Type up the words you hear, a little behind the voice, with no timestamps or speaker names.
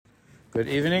Good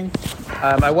evening.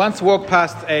 I once walked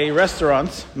past a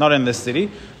restaurant, not in this city.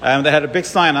 They had a big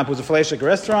sign up. It was a fleishik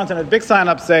restaurant, and a big sign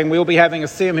up saying, "We will be having a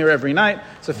siyum here every night,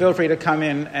 so feel free to come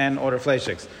in and order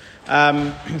fleishiks."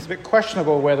 It's a bit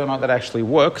questionable whether or not that actually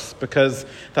works, because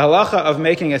the halacha of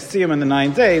making a siyum in the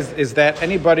 9 days is that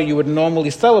anybody you would normally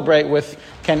celebrate with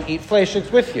can eat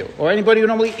fleishiks with you, or anybody you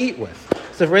normally eat with.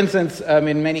 So, for instance,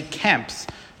 in many camps,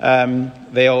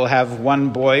 they'll have one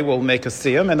boy will make a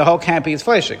siyum, and the whole camp eats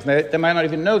fleishiks. They might not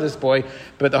even know this boy,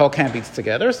 but the whole camp eats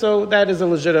together. So that's a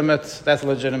legitimate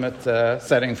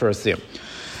setting for a siyum.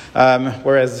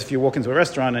 Whereas if you walk into a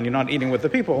restaurant and you're not eating with the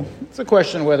people, it's a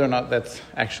question whether or not that's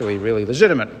actually really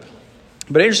legitimate.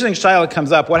 But an interesting shaila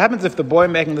comes up. What happens if the boy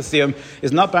making the siyum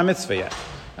is not bar mitzvah yet?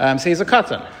 So he's a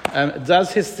katan.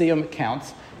 Does his siyum count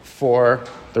for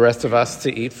the rest of us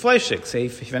to eat fleishiks? So he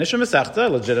finished a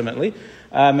masechta legitimately,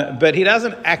 but he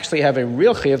doesn't actually have a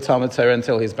real chiyuv Talmud Torah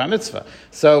until he's bar mitzvah.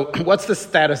 So what's the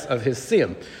status of his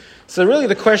siyum? So really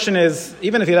the question is,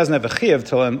 even if he doesn't have a chiyuv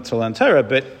to learn Torah,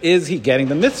 but is he getting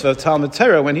the mitzvah of Talmud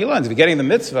Torah when he learns? If he's getting the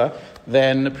mitzvah,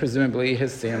 then presumably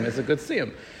his siyum is a good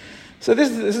siyum. So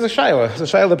this is a shayla. It's a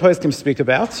shayla the poskim speak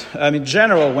about. In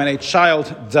general, when a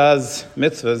child does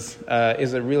mitzvahs,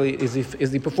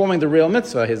 is he performing the real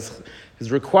mitzvah? His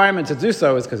requirement to do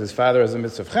so is because his father is a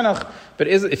mitzvah of chinuch, but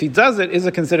if he does it, is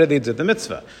it considered that he did the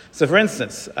mitzvah? So for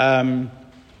instance,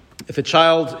 if a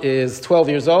child is 12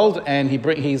 years old and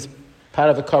he's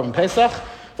part of the Korban Pesach,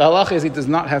 the halacha is he does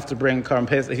not have to bring Korban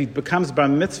Pesach. If he becomes bar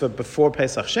mitzvah before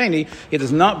Pesach Sheni, he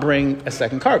does not bring a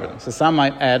second Korban. So some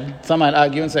might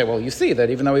argue and say, well, you see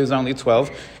that even though he was only 12,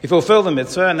 he fulfilled the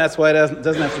mitzvah, and that's why he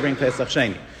doesn't have to bring Pesach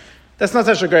Sheni. That's not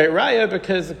such a great raya,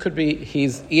 because it could be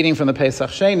he's eating from the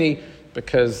Pesach Sheni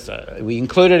because we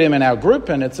included him in our group,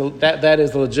 and that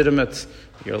is legitimate.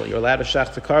 You're allowed to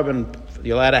shach the Korban.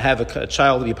 You're allowed to have a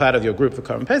child be part of your group for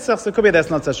Korban Pesach. So it could be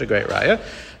that's not such a great raya.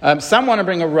 Some want to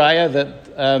bring a raya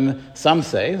that some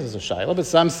say, this is a shayla, but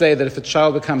some say that if a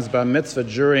child becomes bar mitzvah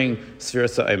during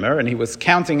Sfiras HaOmer, and he was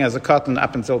counting as a katan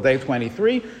up until day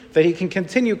 23, that he can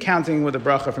continue counting with a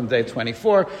bracha from day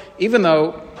 24, even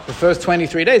though the first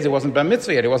 23 days he wasn't bar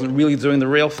mitzvah yet, he wasn't really doing the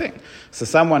real thing. So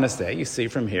some want to say, you see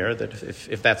from here,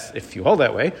 that if you hold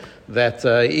that way, that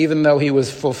even though he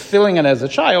was fulfilling it as a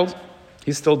child,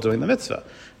 he's still doing the mitzvah.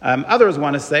 Others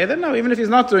want to say that no, even if he's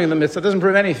not doing the mitzvah, it doesn't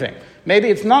prove anything. Maybe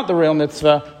it's not the real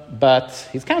mitzvah, but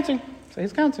he's counting. So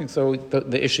he's counting. So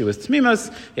the issue is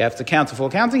tmimas. You have to count to full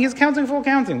counting. He's counting full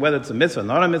counting. Whether it's a mitzvah,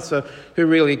 not a mitzvah, who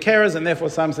really cares? And therefore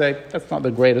some say that's not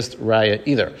the greatest raya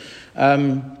either.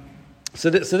 So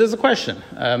there's a question.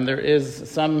 There is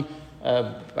some,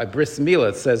 by bris milah,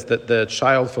 it says that the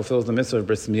child fulfills the mitzvah of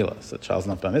bris milah. So the child's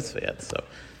not bar mitzvah yet. So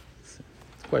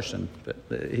question, but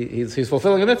he's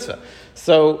fulfilling a mitzvah.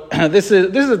 So this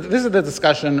is the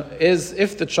discussion: is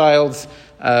if the child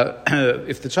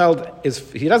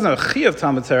is, he doesn't have a chiyuv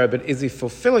Talmud Torah, but is he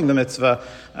fulfilling the mitzvah?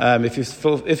 If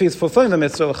he's fulfilling the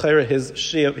mitzvah, his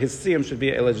siyum should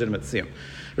be a legitimate siyum.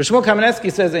 Rav Shmuel Kamenetsky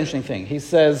says an interesting thing. He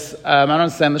says, I don't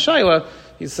understand the shayla.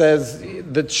 He says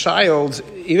the child,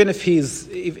 even if you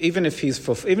say he's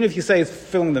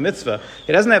fulfilling the mitzvah,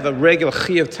 he doesn't have a regular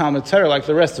chiyuv Talmud Torah like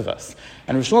the rest of us.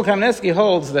 And Rav Shmuel Kamenetsky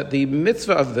holds that the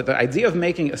mitzvah of the idea of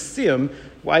making a siyum,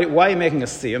 why are you making a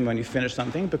siyum when you finish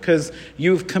something? Because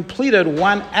you've completed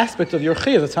one aspect of your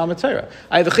chiyuv of Talmud Torah.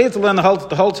 I have the chiyuv to learn the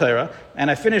whole Torah, and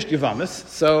I finished Yuvamis,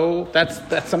 so that's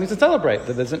something to celebrate.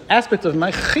 That there's an aspect of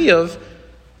my chiyuv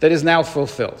that is now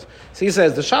fulfilled. So he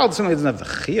says the child certainly doesn't have the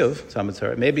chiyuv Talmud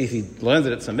Torah. Maybe if he learns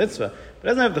it, it's a mitzvah, but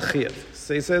doesn't have the chiyuv.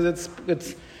 So he says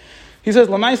he says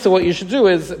lamaisa, what you should do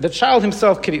is the child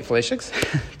himself can eat fleishiks,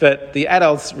 but the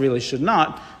adults really should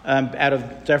not. Out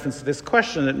of deference to this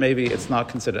question, that maybe it's not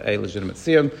considered a legitimate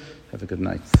siyum. Have a good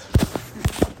night.